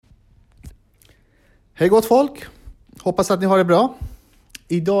Hej gott folk! Hoppas att ni har det bra.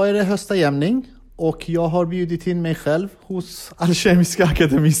 Idag är det höstajämning och jag har bjudit in mig själv hos Alkemiska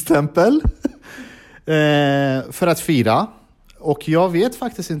Akademins tempel för att fira. Och jag vet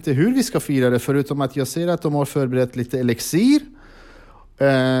faktiskt inte hur vi ska fira det, förutom att jag ser att de har förberett lite elixir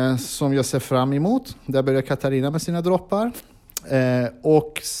som jag ser fram emot. Där börjar Katarina med sina droppar.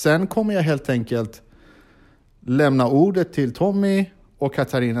 Och sen kommer jag helt enkelt lämna ordet till Tommy och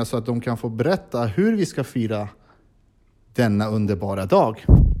Katarina så att de kan få berätta hur vi ska fira denna underbara dag.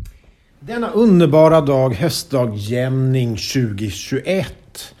 Denna underbara dag, höstdagjämning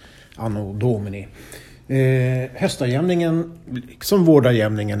 2021, anno domini. Höstdagjämningen, som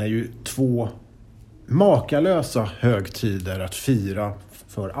vårdagjämningen, är ju två makalösa högtider att fira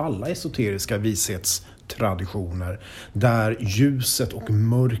för alla esoteriska vishetstraditioner, där ljuset och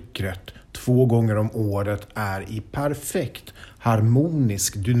mörkret 2 gånger om året är i perfekt,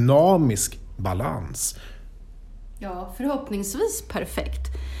 harmonisk, dynamisk balans. Ja, förhoppningsvis perfekt.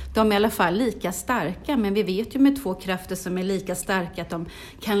 De är i alla fall lika starka, men vi vet ju med 2 krafter som är lika starka att de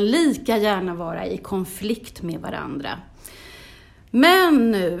kan lika gärna vara i konflikt med varandra.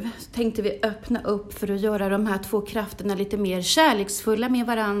 Men nu tänkte vi öppna upp för att göra de här 2 krafterna lite mer kärleksfulla med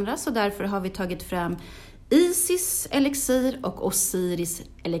varandra, så därför har vi tagit fram Isis elixir och Osiris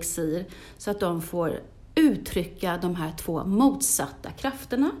elixir så att de får uttrycka de här 2 motsatta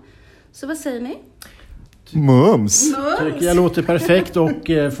krafterna. Så vad säger ni? Mums! Tycker jag låter perfekt, och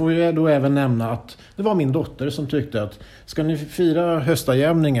får jag då även nämna att det var min dotter som tyckte att ska ni fira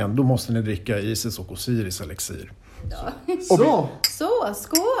höstajämningen, då måste ni dricka Isis och Osiris elixir. Ja. Så,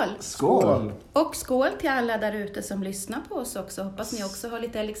 skål! Skål! Och skål till alla där ute som lyssnar på oss också. Hoppas ni också har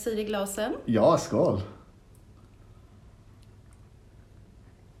lite elixir i glasen. Ja, skål!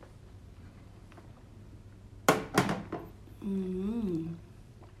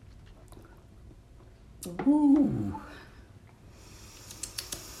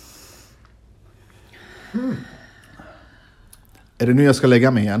 Är det nu jag ska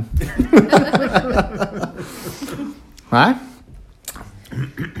lägga mig igen? Nej.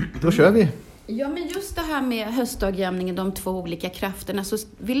 Då kör vi. Ja, men just det här med höstdagjämningen, de 2 olika krafterna, så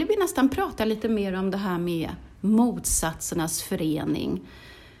ville vi nästan prata lite mer om det här med motsatsernas förening.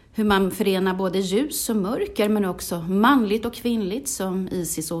 Hur man förenar både ljus och mörker, men också manligt och kvinnligt som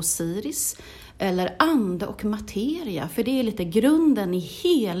Isis och Osiris. Eller ande och materia, för det är lite grunden i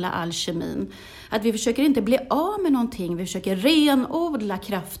hela alkemin. Att vi försöker inte bli av med någonting, vi försöker renodla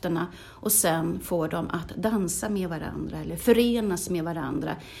krafterna och sen få dem att dansa med varandra eller förenas med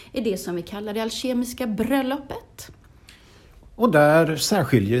varandra. Är det som vi kallar det alkemiska bröllopet. Och där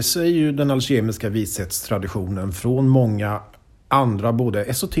särskiljer sig ju den alkemiska vishetstraditionen från många andra, både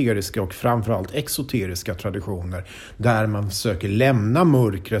esoteriska och framförallt exoteriska traditioner, där man försöker lämna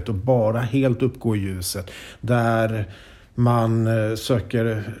mörkret och bara helt uppgå i ljuset, där man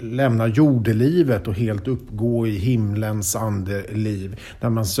söker lämna jordelivet och helt uppgå i himlens andeliv, där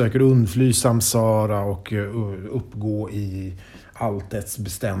man söker undfly samsara och uppgå i alltets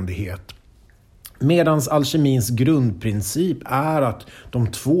beständighet. Medans alkemins grundprincip är att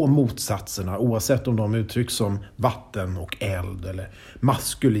de 2 motsatserna, oavsett om de uttrycks som vatten och eld, eller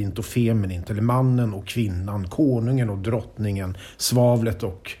maskulint och feminint, eller mannen och kvinnan, konungen och drottningen, svavlet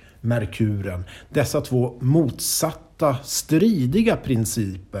och merkuren. Dessa 2 motsatta, stridiga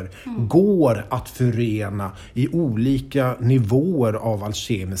principer går att förena i olika nivåer av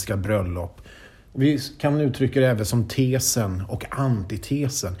alkemiska bröllop. Vi kan uttrycka det även som tesen och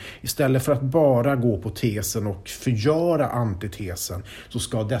antitesen. Istället för att bara gå på tesen och förgöra antitesen, så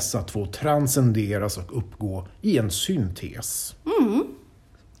ska dessa 2 transcenderas och uppgå i en syntes.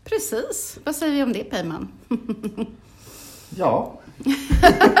 Precis. Vad säger vi om det, Pejman? Ja.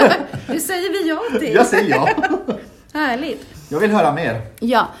 Det säger vi ja till. Jag säger ja. Härligt. Jag vill höra mer.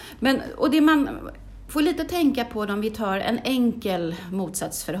 Ja, men och det man får lite tänka på om vi tar en enkel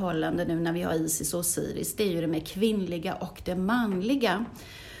motsatsförhållande nu när vi har Isis och Osiris, det är ju det med kvinnliga och det manliga.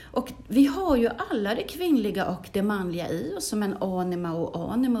 Och vi har ju alla det kvinnliga och det manliga i oss, som en anima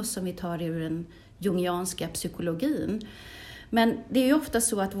och animus som vi tar ur den jungianska psykologin. Men det är ju ofta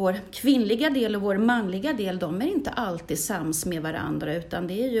så att vår kvinnliga del och vår manliga del, de är inte alltid sams med varandra, utan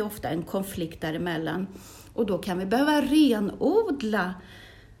det är ju ofta en konflikt däremellan. Och då kan vi behöva renodla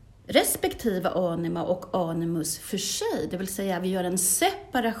respektive anima och animus för sig. Det vill säga vi gör en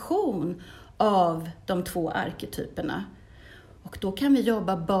separation av de 2 arketyperna. Och då kan vi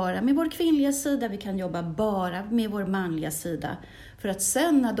jobba bara med vår kvinnliga sida, vi kan jobba bara med vår manliga sida. För att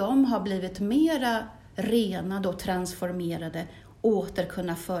sen när de har blivit mera renade och transformerade, åter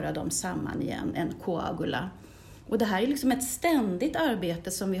kunna föra dem samman igen, en koagula. Och det här är liksom ett ständigt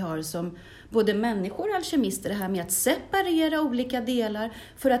arbete som vi har som både människor och alkemister, det här med att separera olika delar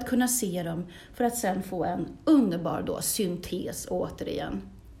för att kunna se dem, för att sen få en underbar då syntes återigen.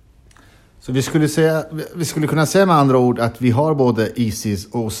 Så vi skulle kunna säga med andra ord att vi har både Isis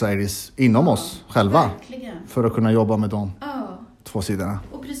och Osiris inom oss själva. Verkligen. För att kunna jobba med de Ja. två sidorna.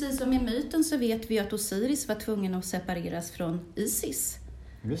 Och precis som i myten så vet vi att Osiris var tvungen att separeras från Isis.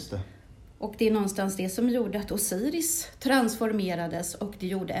 Just det. Och det är någonstans det som gjorde att Osiris transformerades och det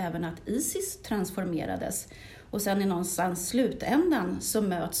gjorde även att Isis transformerades. Och sen i någonstans slutändan så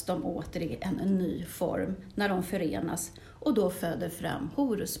möts de åter i en ny form när de förenas och då föder fram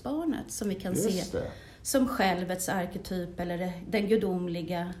Horusbarnet som vi kan se som självets arketyp eller den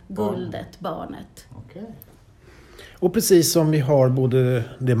gudomliga guldet, barnet. Okay. Och precis som vi har både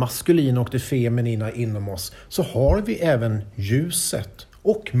det maskulina och det feminina inom oss så har vi även ljuset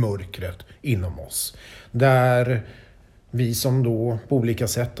och mörkret inom oss. Där vi som då på olika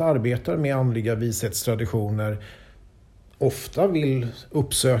sätt arbetar med andliga vishetstraditioner ofta vill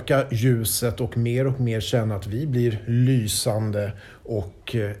uppsöka ljuset och mer känna att vi blir lysande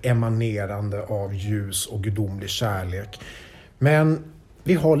och emanerande av ljus och gudomlig kärlek. Men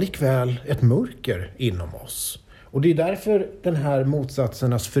vi har likväl ett mörker inom oss. Och det är därför den här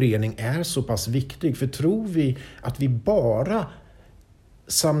motsatsernas förening är så pass viktig. För tror vi att vi bara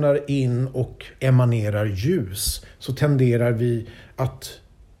samlar in och emanerar ljus så tenderar vi att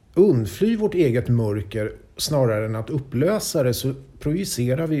undfly vårt eget mörker snarare än att upplösa det, så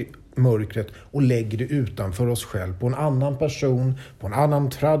projicerar vi mörkret och lägger det utanför oss själv på en annan person, på en annan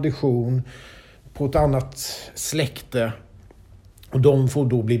tradition, på ett annat släkte. Och de får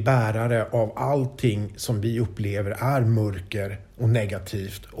då bli bärare av allting som vi upplever är mörker och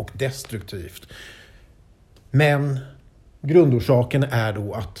negativt och destruktivt. Men grundorsaken är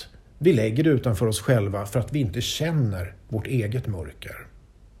då att vi lägger det utanför oss själva för att vi inte känner vårt eget mörker.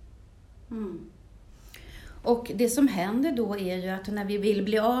 Mm. Och det som händer då är ju att när vi vill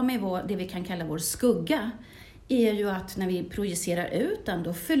bli av med det vi kan kalla vår skugga, är ju att när vi projicerar ut den,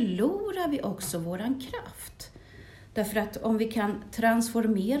 då förlorar vi också våran kraft. Därför att om vi kan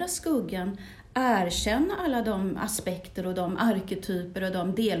transformera skuggan, erkänna alla de aspekter och de arketyper och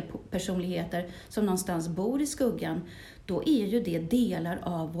de delpersonligheter som någonstans bor i skuggan, då är ju det delar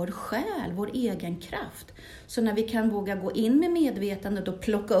av vår själ, vår egen kraft. Så när vi kan våga gå in med medvetandet och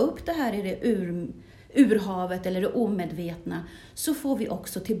plocka upp det här i det urhavet eller det omedvetna, så får vi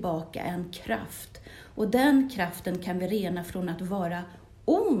också tillbaka en kraft. Och den kraften kan vi rena från att vara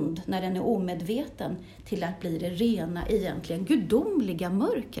ond när den är omedveten till att bli det rena, egentligen gudomliga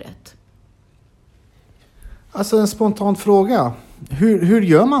mörkret. Alltså en spontan fråga. Hur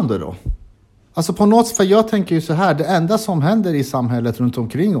gör man det då? Alltså på något sätt, för jag tänker ju så här, det enda som händer i samhället runt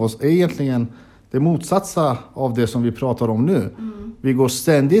omkring oss är egentligen det motsatsa av det som vi pratar om nu. Mm. Vi går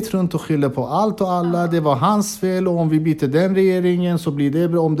ständigt runt och skyller på allt och alla. Det var hans fel och om vi byter den regeringen så blir det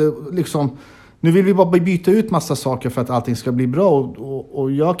bra. Om det liksom, nu vill vi bara byta ut massa saker för att allting ska bli bra.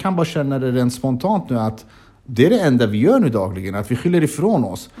 Och jag kan bara känna det rent spontant nu att det är det enda vi gör nu dagligen. Att vi skyller ifrån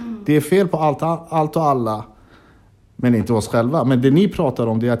oss. Mm. Det är fel på allt och alla. Men inte oss själva. Men det ni pratar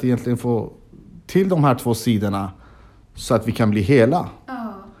om det är att egentligen få till de här två sidorna så att vi kan bli hela.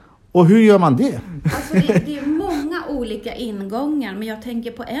 Ja. Och hur gör man det? Alltså det är många olika ingångar, men jag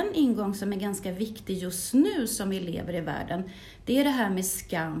tänker på en ingång som är ganska viktig just nu som vi lever i världen. Det är det här med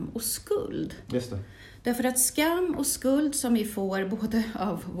skam och skuld. Just det. Därför att skam och skuld som vi får både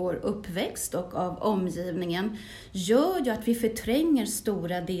av vår uppväxt och av omgivningen gör ju att vi förtränger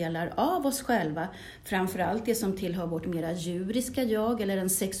stora delar av oss själva. Framförallt det som tillhör vårt mera djuriska jag eller den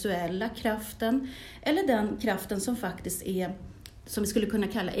sexuella kraften. Eller den kraften som faktiskt är, som vi skulle kunna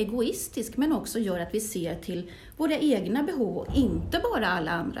kalla egoistisk, men också gör att vi ser till våra egna behov och inte bara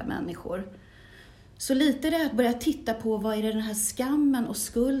alla andra människor. Så lite är det att börja titta på vad är det den här skammen och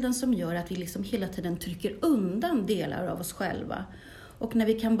skulden som gör att vi liksom hela tiden trycker undan delar av oss själva. Och när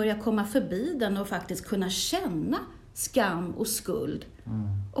vi kan börja komma förbi den och faktiskt kunna känna skam och skuld. Mm.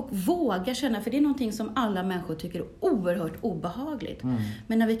 Och våga känna, för det är någonting som alla människor tycker är oerhört obehagligt. Mm.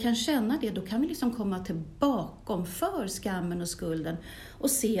 Men när vi kan känna det, då kan vi liksom komma tillbaka för skammen och skulden och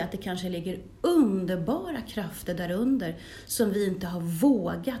se att det kanske ligger underbara krafter därunder som vi inte har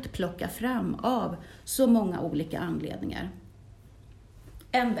vågat plocka fram av så många olika anledningar.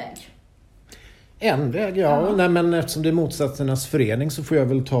 En väg. En väg, ja. Nej, men eftersom det är motsatsernas förening så får jag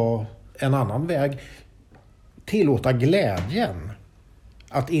väl ta en annan väg. Tillåta glädjen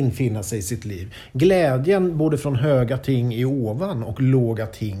att infinna sig i sitt liv. Glädjen både från höga ting i ovan och låga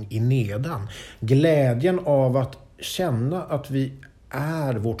ting i nedan. Glädjen av att känna att vi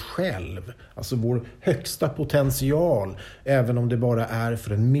är vårt själv. Alltså vår högsta potential, även om det bara är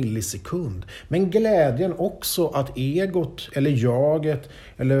för en millisekund. Men glädjen också att egot eller jaget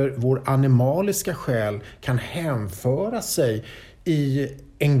eller vår animaliska själ kan hänföra sig i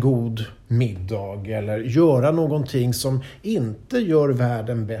en god middag eller göra någonting som inte gör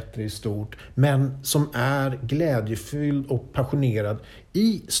världen bättre i stort, men som är glädjefylld och passionerad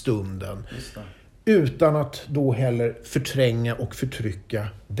i stunden. Utan att då heller förtränga och förtrycka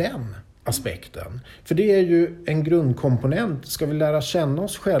den aspekten. För det är ju en grundkomponent. Ska vi lära känna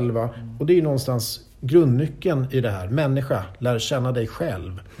oss själva, och det är ju någonstans grundnyckeln i det här. Människa, lär känna dig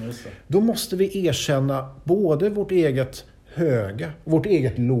själv. Då måste vi erkänna både vårt eget höga, vårt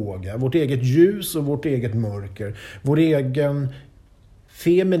eget låga, vårt eget ljus och vårt eget mörker, vår egen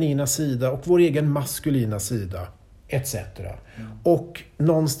feminina sida och vår egen maskulina sida, etc. Och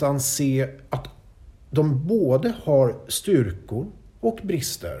någonstans se att de både har styrkor och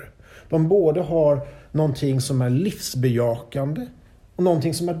brister. De både har någonting som är livsbejakande och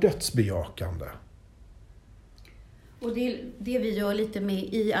någonting som är dödsbejakande. Och det vi gör lite med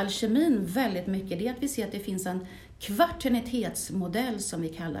i alkemin väldigt mycket, det är att vi ser att det finns en kvartinitetsmodell som vi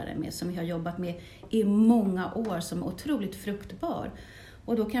kallar det med, som vi har jobbat med i många år, som är otroligt fruktbar.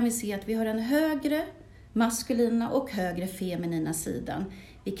 Och då kan vi se att vi har en högre maskulina och högre feminina sidan.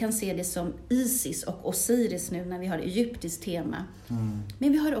 Vi kan se det som Isis och Osiris nu när vi har egyptiskt tema.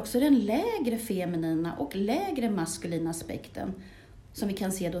 Men vi har också den lägre feminina och lägre maskulina aspekten som vi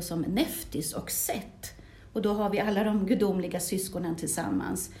kan se då som Neftis och Set. Och då har vi alla de gudomliga syskonen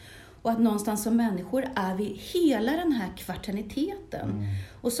tillsammans. Och att någonstans som människor är vi hela den här kvartaniteten.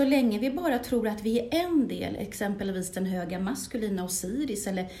 Och så länge vi bara tror att vi är en del, exempelvis den höga maskulina Osiris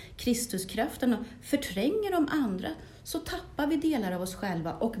eller Kristuskraften, och förtränger de andra, så tappar vi delar av oss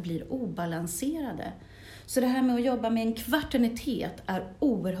själva och blir obalanserade. Så det här med att jobba med en kvartanitet är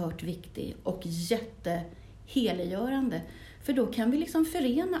oerhört viktigt och jätteheliggörande. För då kan vi liksom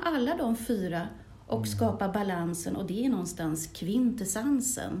förena alla de fyra och skapa balansen, och det är någonstans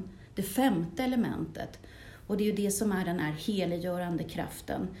kvintessensen, det femte elementet. Och det är ju det som är den här heliggörande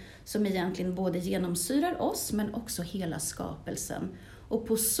kraften som egentligen både genomsyrar oss men också hela skapelsen. Och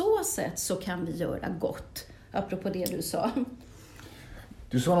på så sätt så kan vi göra gott, apropå det du sa.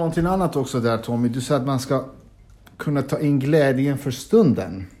 Du sa någonting annat också där, Tommy. Du sa att man ska kunna ta in glädjen för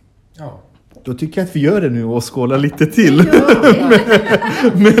stunden. Ja. Då tycker jag att vi gör det nu och skålar lite till.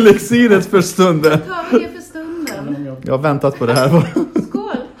 med elixiret för stunden. tar vi det för stunden. Jag har väntat på det här.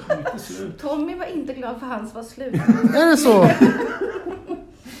 Skål! Tommy var inte glad för hans var slut. Är det så?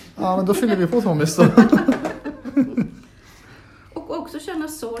 Ja, men då fyller vi på Tommy så. Och också känna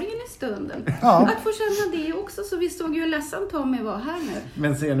sorgen i stunden. Ja. Att få känna det också, så vi såg ju hur ledsen Tommy var här nu.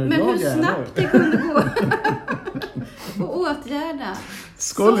 Men ser nu Men jag hur är snabbt det kunde gå. Och åtgärda.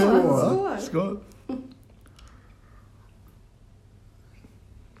 Skål! Skål. Skål!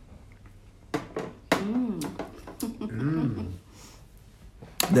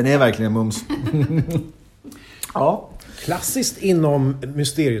 Den är verkligen mums. Ja. Klassiskt inom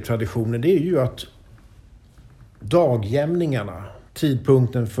mysterietraditioner, det är ju att dagjämningarna,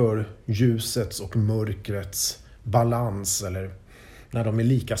 tidpunkten för ljusets och mörkrets balans, eller när de är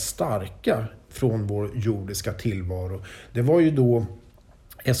lika starka från vår jordiska tillvaro. Det var ju då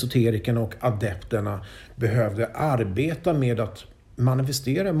esoterikerna och adepterna behövde arbeta med att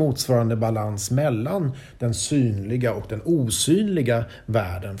manifestera motsvarande balans mellan den synliga och den osynliga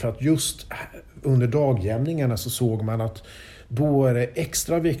världen. För att just under dagjämningarna så såg man att då är det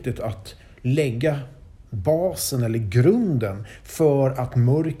extra viktigt att lägga basen eller grunden för att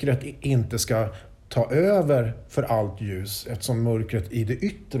mörkret inte ska ta över för allt ljus, eftersom mörkret i det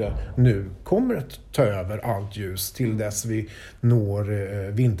yttre nu kommer att ta över allt ljus till dess vi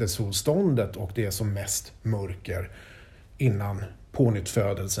når vintersolståndet och det är som mest mörker innan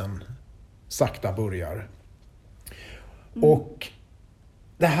pånyttfödelsen sakta börjar. Och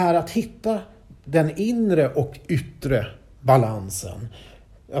det här att hitta den inre och yttre balansen,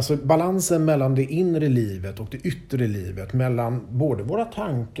 alltså balansen mellan det inre livet och det yttre livet, mellan både våra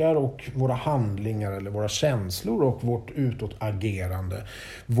tankar och våra handlingar eller våra känslor och vårt utåtagerande.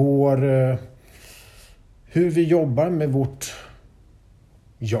 Hur vi jobbar med vårt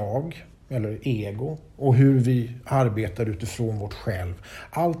jag eller ego och hur vi arbetar utifrån vårt själv.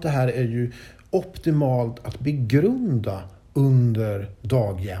 Allt det här är ju optimalt att begrunda under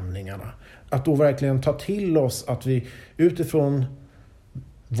dagjämningarna. Att då verkligen ta till oss att vi utifrån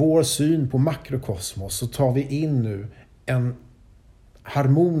vår syn på makrokosmos så tar vi in nu en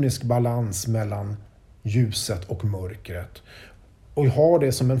harmonisk balans mellan ljuset och mörkret. och ha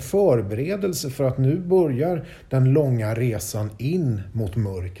det som en förberedelse för att nu börjar den långa resan in mot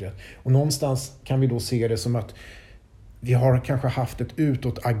mörkret. Och någonstans kan vi då se det som att vi har kanske haft ett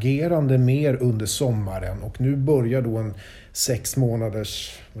utåtagerande mer under sommaren och nu börjar då en 6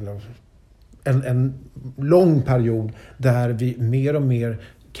 månaders, en lång period där vi mer och mer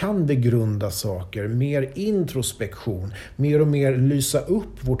kan begrunda saker, mer introspektion, mer och mer lysa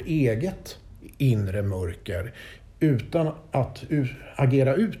upp vårt eget inre mörker utan att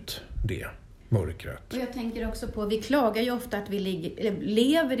agera ut det mörkret. Och jag tänker också på, vi klagar ju ofta att vi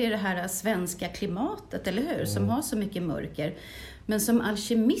lever i det här svenska klimatet, eller hur? Som har så mycket mörker. Men som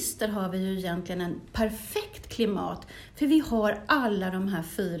alkemister har vi ju egentligen en perfekt klimat. För vi har alla de här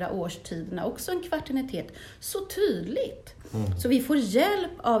 4 årstiderna, också en kvartinitet, så tydligt. Så vi får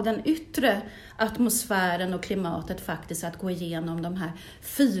hjälp av den yttre atmosfären och klimatet faktiskt att gå igenom de här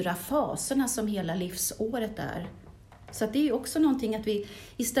 4 faserna som hela livsåret är. Så att det är ju också någonting att vi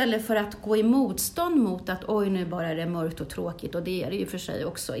istället för att gå i motstånd mot att oj nu bara är det mörkt och tråkigt, och det är det ju för sig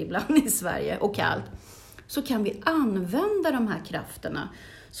också ibland i Sverige och kallt, så kan vi använda de här krafterna.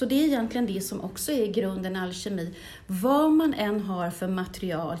 Så det är egentligen det som också är grunden i alkemi. Vad man än har för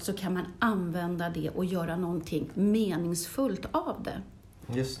material så kan man använda det och göra någonting meningsfullt av det.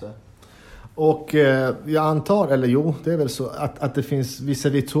 Just det. Och jag antar, eller jo, det är väl så att det finns vissa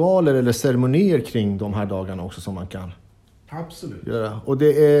ritualer eller ceremonier kring de här dagarna också som man kan Absolut göra. Och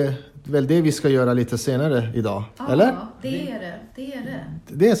det är väl det vi ska göra lite senare idag, eller? Ja, det är det.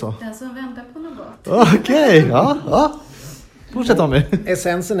 Det är så? Den som väntar på något gott. Okej, ja. Fortsätt om det.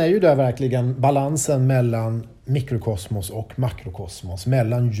 Essensen är ju där verkligen balansen mellan mikrokosmos och makrokosmos,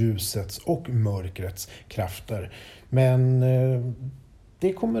 mellan ljusets och mörkrets krafter. Men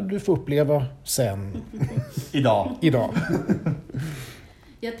det kommer du få uppleva sen. Idag.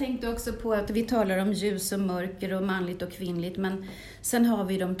 Jag tänkte också på att vi talar om ljus och mörker och manligt och kvinnligt, men sen har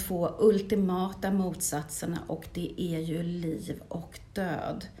vi de 2 ultimata motsatserna, och det är ju liv och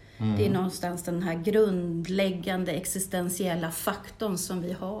död. Det är någonstans den här grundläggande existentiella faktorn som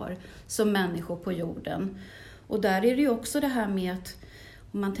vi har som människor på jorden. Och där är det ju också det här med att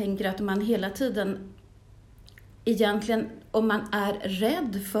om man tänker att man hela tiden egentligen, om man är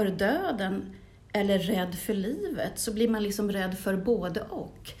rädd för döden eller rädd för livet, så blir man liksom rädd för både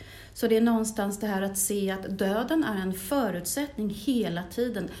och. Så det är någonstans det här att se att döden är en förutsättning hela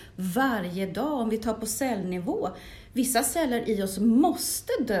tiden, varje dag. Om vi tar på cellnivå, vissa celler i oss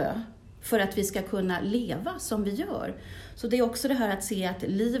måste dö för att vi ska kunna leva som vi gör. Så det är också det här att se att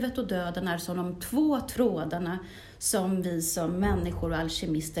livet och döden är som de 2 trådarna som vi som människor och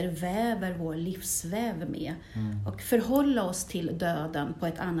alkemister väver vår livsväv med. Och förhålla oss till döden på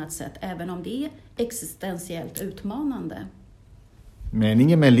ett annat sätt, även om det är existentiellt utmanande.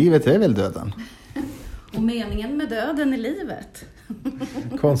 Meningen med livet är väl döden? Och meningen med döden är livet.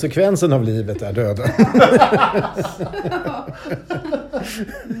 Konsekvensen av livet är döden.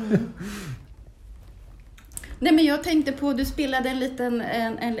 Nej, men jag tänkte på, du spelade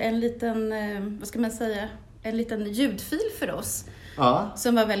en liten vad ska man säga, en liten ljudfil för oss. Ja.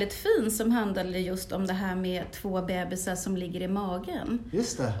 Som var väldigt fin, som handlade just om det här med 2 bebisar som ligger i magen.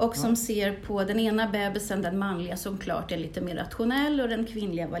 Just det. Och som ser på den ena bebisen, den manliga, som klart är lite mer rationell, och den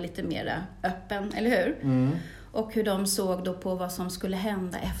kvinnliga var lite mer öppen, eller hur? Och hur de såg då på vad som skulle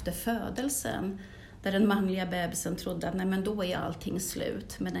hända efter födelsen. Där den manliga bebisen trodde att nej, men då är allting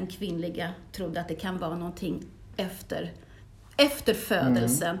slut. Men den kvinnliga trodde att det kan vara någonting efter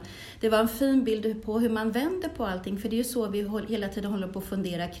födelsen. Det var en fin bild på hur man vänder på allting. För det är ju så vi hela tiden håller på att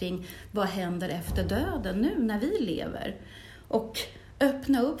fundera kring vad händer efter döden nu när vi lever. Och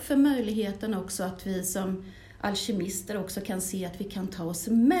öppna upp för möjligheten också att vi som alkemister också kan se att vi kan ta oss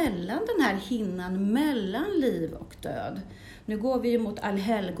mellan den här hinnan mellan liv och död. Nu går vi ju mot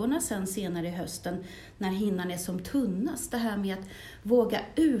allhelgona sen senare i hösten när hinnan är som tunnast. Det här med att våga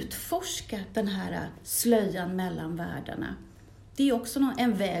utforska den här slöjan mellan världarna. Det är också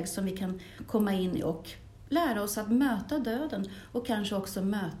en väg som vi kan komma in i och lära oss att möta döden och kanske också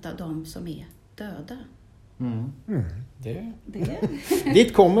möta de som är döda.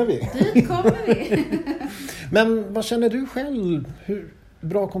 Dit kommer vi. Dit kommer vi. Men vad känner du själv? Hur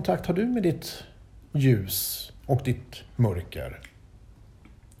bra kontakt har du med ditt ljus och ditt mörker?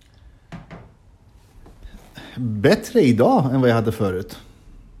 Bättre idag än vad jag hade förut,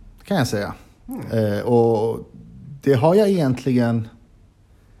 kan jag säga. Och det har jag egentligen,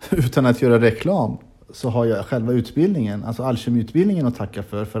 utan att göra reklam, så har jag själva utbildningen, alltså alkemiutbildningen att tacka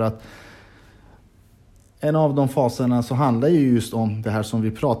för att en av de faserna så handlar ju just om det här som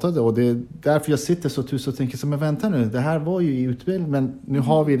vi pratade, och det är därför jag sitter så tyst och tänker så, men vänta nu, det här var ju i utbildningen, men nu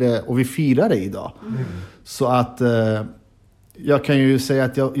har vi det och vi firar det idag. Så att Jag kan ju säga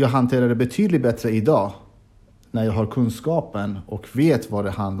att jag hanterar det betydligt bättre idag. När jag har kunskapen och vet vad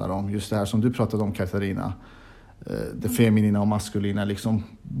det handlar om. Just det här som du pratade om, Katarina. Det feminina och maskulina, liksom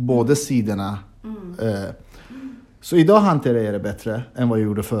båda sidorna. Så idag hanterar jag det bättre än vad jag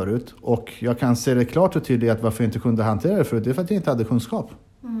gjorde förut. Och jag kan se det klart och tydligt att varför jag inte kunde hantera det förut. Det är för att jag inte hade kunskap.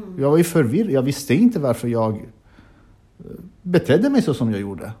 Jag var ju förvirrad. Jag visste inte varför jag betedde mig så som jag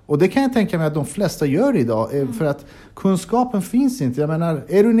gjorde. Och det kan jag tänka mig att de flesta gör idag. För att kunskapen finns inte. Jag menar,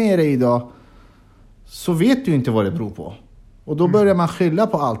 är du nere idag så vet du inte vad det beror på. Och då börjar man skylla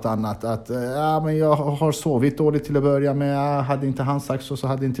på allt annat. Att men jag har sovit dåligt till att börja med. Hade inte han sagt så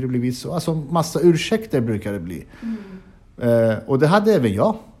hade inte det blivit så. Alltså massa ursäkter brukar det bli. Och det hade även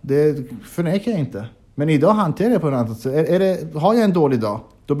jag. Det förnekar jag inte. Men idag hanterar jag på något annat sätt. Har jag en dålig dag,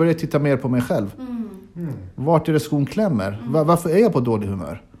 då börjar jag titta mer på mig själv. Vart är det skon klämmer? Varför är jag på dålig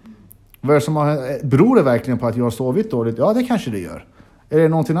humör? Beror det verkligen på att jag har sovit dåligt? Ja, det kanske det gör. Är det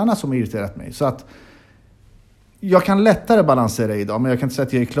någonting annat som har irriterat mig? Så att jag kan lättare balansera idag, men jag kan inte säga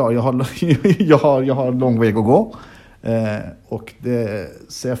att jag är klar. Jag har lång väg att gå. Och det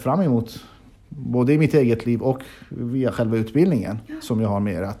ser jag fram emot. Både i mitt eget liv och via själva utbildningen. Som jag har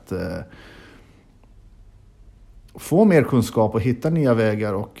mer att få mer kunskap och hitta nya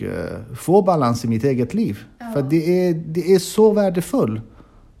vägar och få balans i mitt eget liv. Ja. För det är så värdefullt.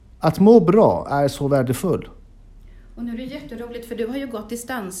 Att må bra är så värdefullt. Och nu är det jätteroligt, för du har ju gått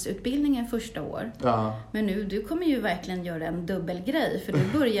distansutbildningen första år. Ja. Men nu, du kommer ju verkligen göra en dubbelgrej. För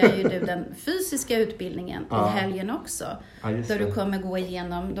nu börjar ju du den fysiska utbildningen i helgen också. Ja, där du kommer gå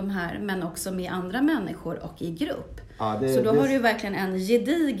igenom de här, men också med andra människor och i grupp. Ja, så då har du verkligen en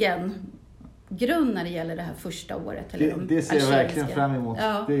gedigen grund när det gäller det här första året. Eller det ser jag verkligen fram emot.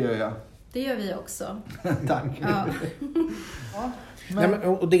 Ja. Det gör jag. Det gör vi också. Tack. Ja. Ja.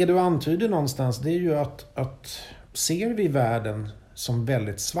 Och det du antyder någonstans, det är ju att ser vi världen som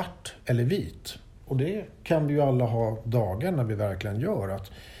väldigt svart eller vit? Och det kan vi ju alla ha dagar när vi verkligen gör.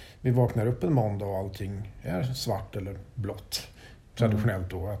 Att vi vaknar upp en måndag och allting är svart eller blått. Traditionellt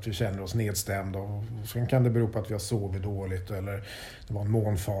då, att vi känner oss nedstämda. Och sen kan det bero på att vi har sovit dåligt, eller det var en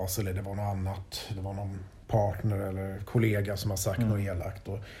månfas, eller det var något annat. Det var någon partner eller kollega som har sagt något elakt.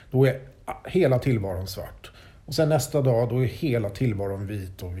 Och då är hela tillvaron svart. Och sen nästa dag, då är hela tillvaron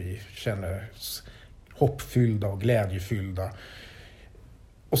vit och vi känner oss hoppfyllda och glädjefyllda.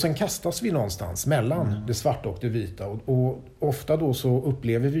 Och sen kastas vi någonstans mellan det svarta och det vita. Och ofta då så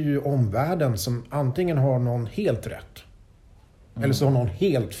upplever vi ju omvärlden som antingen har någon helt rätt. Eller så har någon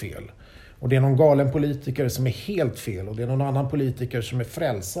helt fel. Och det är någon galen politiker som är helt fel. Och det är någon annan politiker som är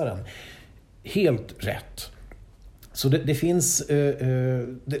frälsaren. Helt rätt. Så det finns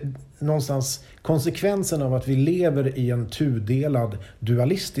någonstans konsekvensen av att vi lever i en tudelad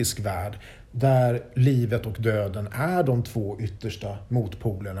dualistisk värld. Där livet och döden är de två yttersta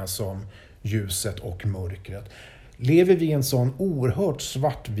motpolerna som ljuset och mörkret. Lever vi i en sån oerhört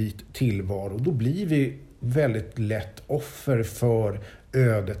svartvit tillvaro, då blir vi väldigt lätt offer för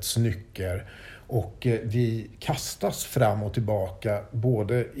ödets nycker. Och vi kastas fram och tillbaka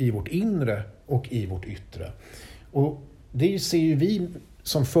både i vårt inre och i vårt yttre. Och det ser ju vi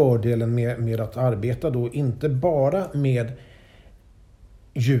som fördelen med att arbeta då inte bara med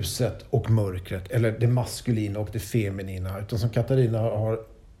ljuset och mörkret, eller det maskulina och det feminina, utan som Katarina har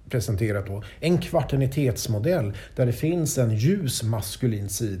presenterat då, en kvartanitetsmodell där det finns en ljus maskulin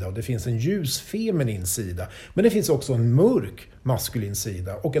sida och det finns en ljus feminin sida, men det finns också en mörk maskulin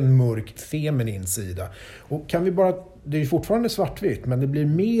sida och en mörk feminin sida. Och kan vi bara, det är fortfarande svartvitt, men det blir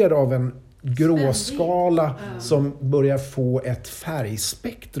mer av en gråskala som börjar få ett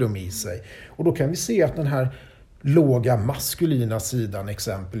färgspektrum i sig. Och då kan vi se att den här låga maskulina sidan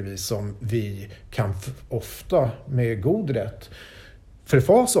exempelvis, som vi kan ofta med god rätt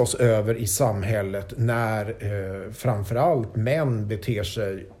förfasa oss över i samhället när framförallt män beter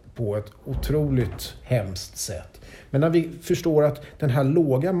sig på ett otroligt hemskt sätt. Men när vi förstår att den här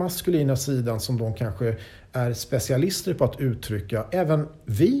låga maskulina sidan som de kanske är specialister på att uttrycka, även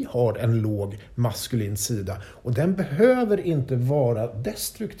vi har en låg maskulin sida och den behöver inte vara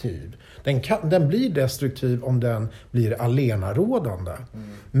destruktiv. Den blir destruktiv om den blir allenarådande.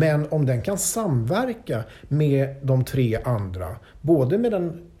 Men om den kan samverka med de tre andra, både med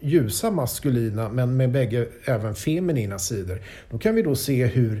den ljusa maskulina men med bägge även feminina sidor, då kan vi då se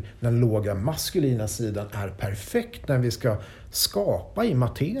hur den låga maskulina sidan är perfekt när vi ska skapa i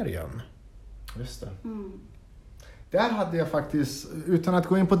materien. Just det. Där hade jag faktiskt, utan att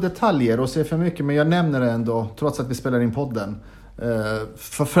gå in på detaljer och se för mycket, men jag nämner det ändå trots att vi spelar in podden,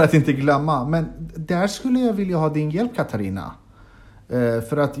 för att inte glömma. Men där skulle jag vilja ha din hjälp, Katarina.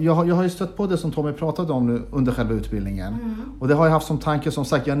 För att jag har ju stött på det som Tommy pratade om nu under själva utbildningen. Och det har jag haft som tanke, som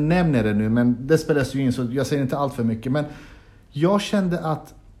sagt, jag nämner det nu, men det spelas ju in så jag säger inte allt för mycket. Men jag kände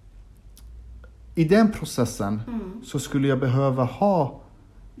att i den processen så skulle jag behöva ha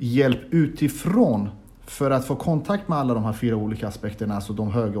hjälp utifrån för att få kontakt med alla de här 4 olika aspekterna, alltså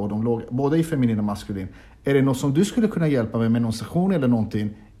de höga och de låga, både i feminin och maskulin. Är det något som du skulle kunna hjälpa mig med någon session eller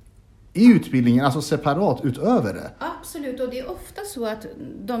någonting i utbildningen, alltså separat utöver det? Absolut, och det är ofta så att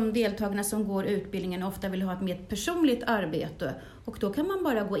de deltagarna som går utbildningen ofta vill ha ett mer personligt arbete, och då kan man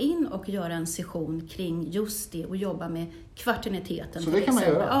bara gå in och göra en session kring just det och jobba med kvartiniteten. Så det kan man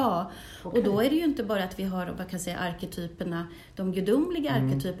göra? Ja, okay. Och då är det ju inte bara att vi har, vad kan jag säga, arketyperna, de gudomliga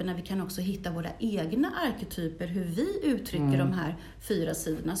arketyperna, vi kan också hitta våra egna arketyper, hur vi uttrycker de här 4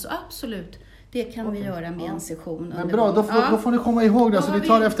 sidorna, så absolut. Det kan vi göra med en session. Men bra, då får ni komma ihåg det. Så vi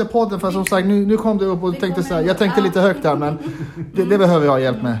tar det efter podden. För som sagt, nu kom det upp och tänkte så här. Jag tänkte lite högt här, men det behöver jag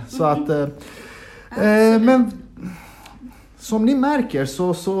hjälp med. Så att, men som ni märker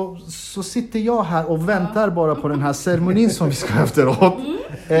så sitter jag här och väntar bara på den här ceremonin som vi ska efteråt.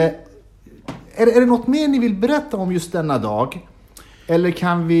 Är det något mer ni vill berätta om just denna dag? Eller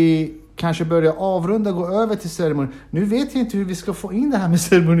kan vi kanske börja avrunda, gå över till ceremonin? Nu vet jag inte hur vi ska få in det här med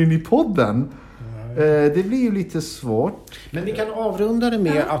ceremonin i podden. Det blir ju lite svårt. Men vi kan avrunda det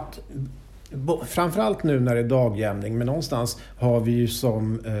med att, framförallt nu när det är dagjämning, men någonstans har vi ju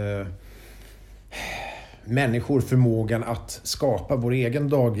som människor förmågan att skapa vår egen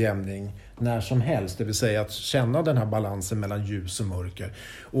dagjämning när som helst. Det vill säga att känna den här balansen mellan ljus och mörker.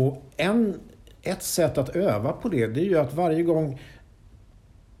 Och ett sätt att öva på det är ju att varje gång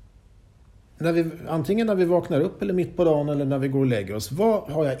antingen när vi vaknar upp eller mitt på dagen eller när vi går och lägger oss, vad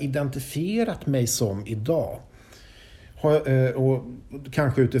har jag identifierat mig som idag? Och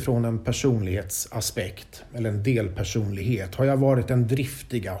kanske utifrån en personlighetsaspekt eller en delpersonlighet. Har jag varit en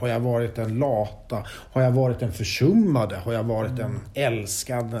driftiga? Har jag varit en lata? Har jag varit en försummade? Har jag varit en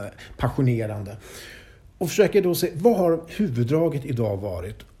älskande, passionerande? Och försöker då se, vad har huvuddraget idag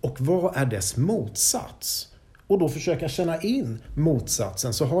varit? Och vad är dess motsats? Och då försöka känna in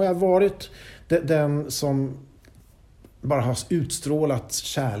motsatsen. Så har jag varit den som bara har utstrålat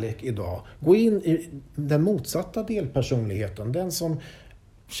kärlek idag. Gå in i den motsatta delpersonligheten. Den som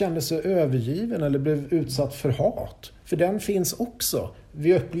kände sig övergiven eller blev utsatt för hat. För den finns också.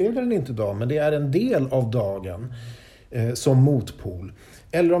 Vi upplever den inte idag, men det är en del av dagen som motpol.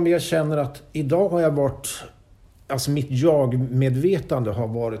 Eller om jag känner att idag har jag varit, alltså mitt jag-medvetande har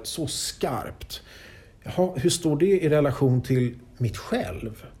varit så skarpt. Hur står det i relation till mitt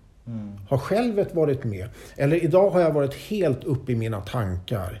själv? Har självet varit med? Eller idag har jag varit helt uppe i mina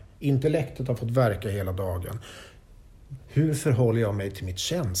tankar. Intellektet har fått verka hela dagen. Hur förhåller jag mig till mitt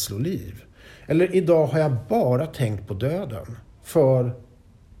känsloliv? Eller idag har jag bara tänkt på döden för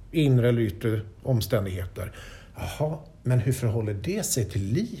inre eller yttre omständigheter. Jaha, men hur förhåller det sig till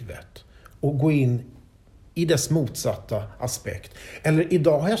livet? Och gå in i dess motsatta aspekt. Eller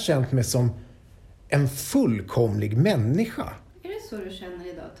idag har jag känt mig som en fullkomlig människa. Är det så du känner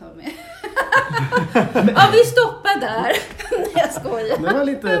idag, Tommy? Ja, vi stoppar där. Jag skojar. Det var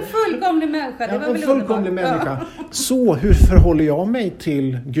lite... En fullkomlig människa. Det var en väl fullkomlig underbart. människa. Så hur förhåller jag mig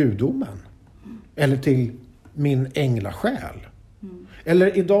till gudomen? Eller till min änglasjäl?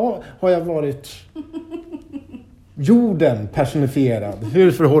 Eller idag har jag varit jorden personifierad.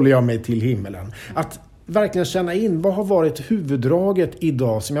 Hur förhåller jag mig till himmelen? Att verkligen känna in, vad har varit huvuddraget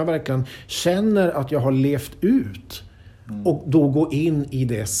idag som jag verkligen känner att jag har levt ut. Och då gå in i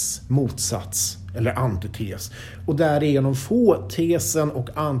dess motsats eller antites. Och därigenom få tesen och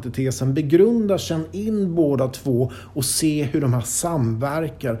antitesen begrunda, känn in båda två och se hur de här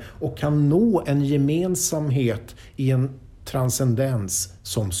samverkar och kan nå en gemensamhet i en transcendens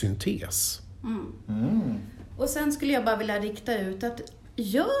som syntes. Och sen skulle jag bara vilja rikta ut att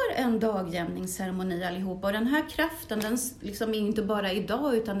gör en dagjämningsceremoni allihopa. Och den här kraften, den liksom är inte bara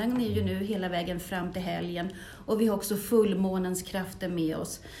idag, utan den är ju nu hela vägen fram till helgen. Och vi har också fullmånens krafter med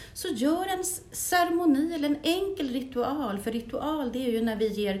oss. Så gör en ceremoni eller en enkel ritual. För ritual, det är ju när vi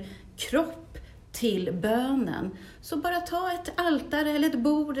ger kropp till bönen. Så bara ta ett altare eller ett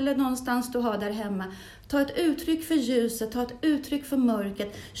bord eller någonstans du har där hemma. Ta ett uttryck för ljuset, ta ett uttryck för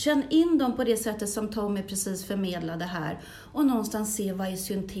mörkret. Känn in dem på det sättet som Tommy precis förmedlade här. Och någonstans se vad är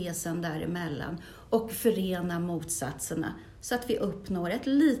syntesen däremellan. Och förena motsatserna. Så att vi uppnår ett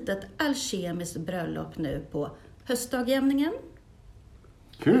litet alkemiskt bröllop nu på höstdagjämningen.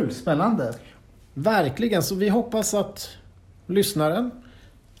 Kul, spännande. Verkligen, så vi hoppas att lyssnaren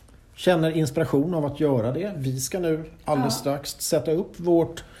känner inspiration av att göra det. Vi ska nu alldeles strax sätta upp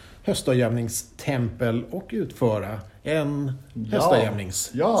vårt höstdagjämningstempel och utföra en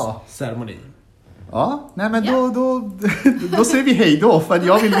höstdagjämningsceremoni. Ja, nej men då säger vi hej då, för att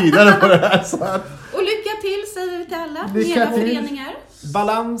jag vill vidare på det här. Så att... Och lycka till säger vi till alla. Lycka till. Föreningar.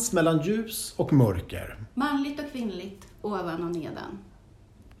 Balans mellan ljus och mörker. Manligt och kvinnligt, ovan och nedan.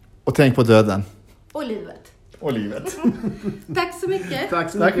 Och tänk på döden. Och livet. Och livet. Tack så mycket.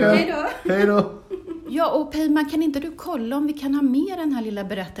 Tack så mycket. Hej då. Hej då. Ja, och Pejman, kan inte du kolla om vi kan ha med den här lilla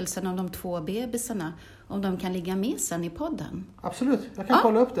berättelsen om de 2 bebisarna? Om de kan ligga med sen i podden? Absolut, jag kan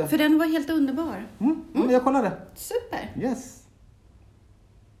kolla upp det. För den var helt underbar. Jag kollar det. Super. Yes.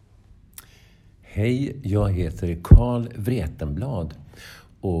 Hej, jag heter Carl Vretenblad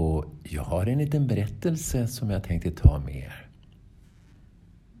och jag har en liten berättelse som jag tänkte ta med er.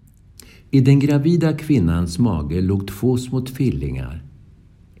 I den gravida kvinnans mage låg 2 små tvillingar.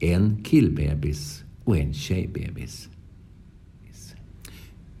 En killbebis och en tjejbebis.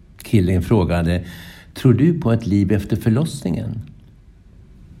 Killen frågade: tror du på ett liv efter förlossningen?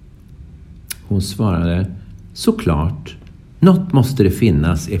 Hon svarade: såklart. Något måste det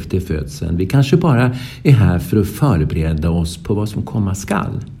finnas efter födseln. Vi kanske bara är här för att förbereda oss på vad som komma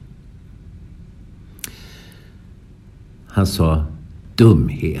skall. Han sa: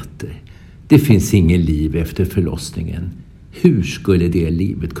 dumheter. Det finns ingen liv efter förlossningen. Hur skulle det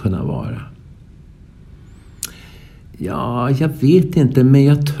livet kunna vara? Ja, jag vet inte, men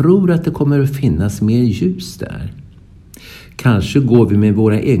jag tror att det kommer att finnas mer ljus där. Kanske går vi med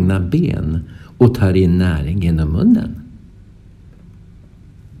våra egna ben och tar in näring genom munnen.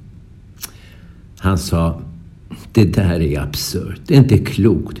 Han sa: det där är absurt, det är inte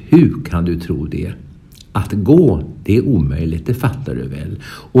klokt. Hur kan du tro det? Att gå, det är omöjligt, det fattar du väl.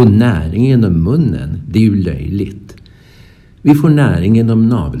 Och näring genom munnen, det är ju löjligt. Vi får näring genom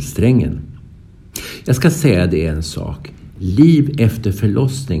navelsträngen. Jag ska säga det en sak. Liv efter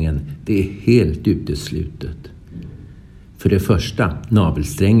förlossningen, det är helt uteslutet. För det första,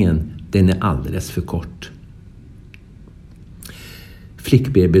 navelsträngen, den är alldeles för kort.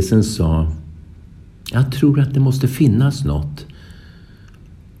 Flickbebisen sa: jag tror att det måste finnas något.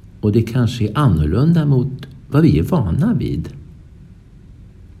 Och det kanske är annorlunda mot vad vi är vana vid.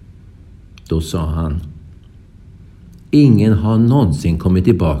 Då sa han: ingen har någonsin kommit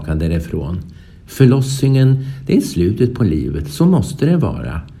tillbaka därifrån. Förlossningen, det är slutet på livet, så måste det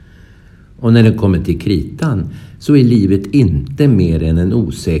vara. Och när det kommer till kritan så är livet inte mer än en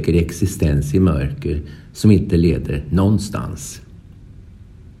osäker existens i mörker som inte leder någonstans.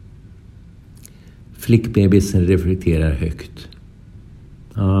 Flickbebisen reflekterar högt.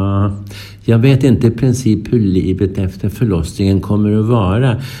 Jag vet inte i princip hur livet efter förlossningen kommer att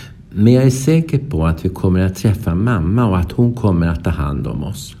vara, men jag är säker på att vi kommer att träffa mamma och att hon kommer att ta hand om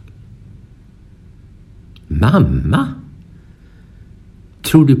oss. Mamma?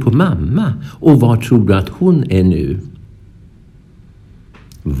 Tror du på mamma? Och var tror du att hon är nu?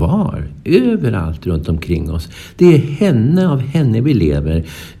 Var? Överallt runt omkring oss. Det är av henne vi lever.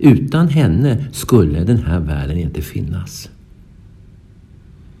 Utan henne skulle den här världen inte finnas.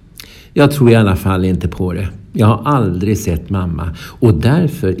 Jag tror i alla fall inte på det. Jag har aldrig sett mamma och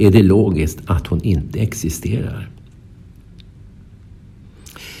därför är det logiskt att hon inte existerar.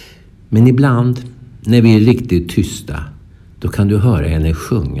 Men ibland, när vi är riktigt tysta, då kan du höra henne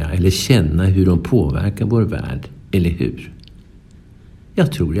sjunga eller känna hur hon påverkar vår värld, eller hur?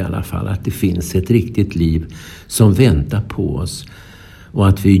 Jag tror i alla fall att det finns ett riktigt liv som väntar på oss och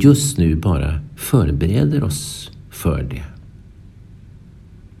att vi just nu bara förbereder oss för det.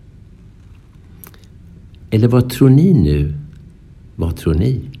 Eller vad tror ni nu? Vad tror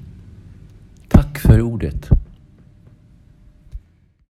ni? Tack för ordet.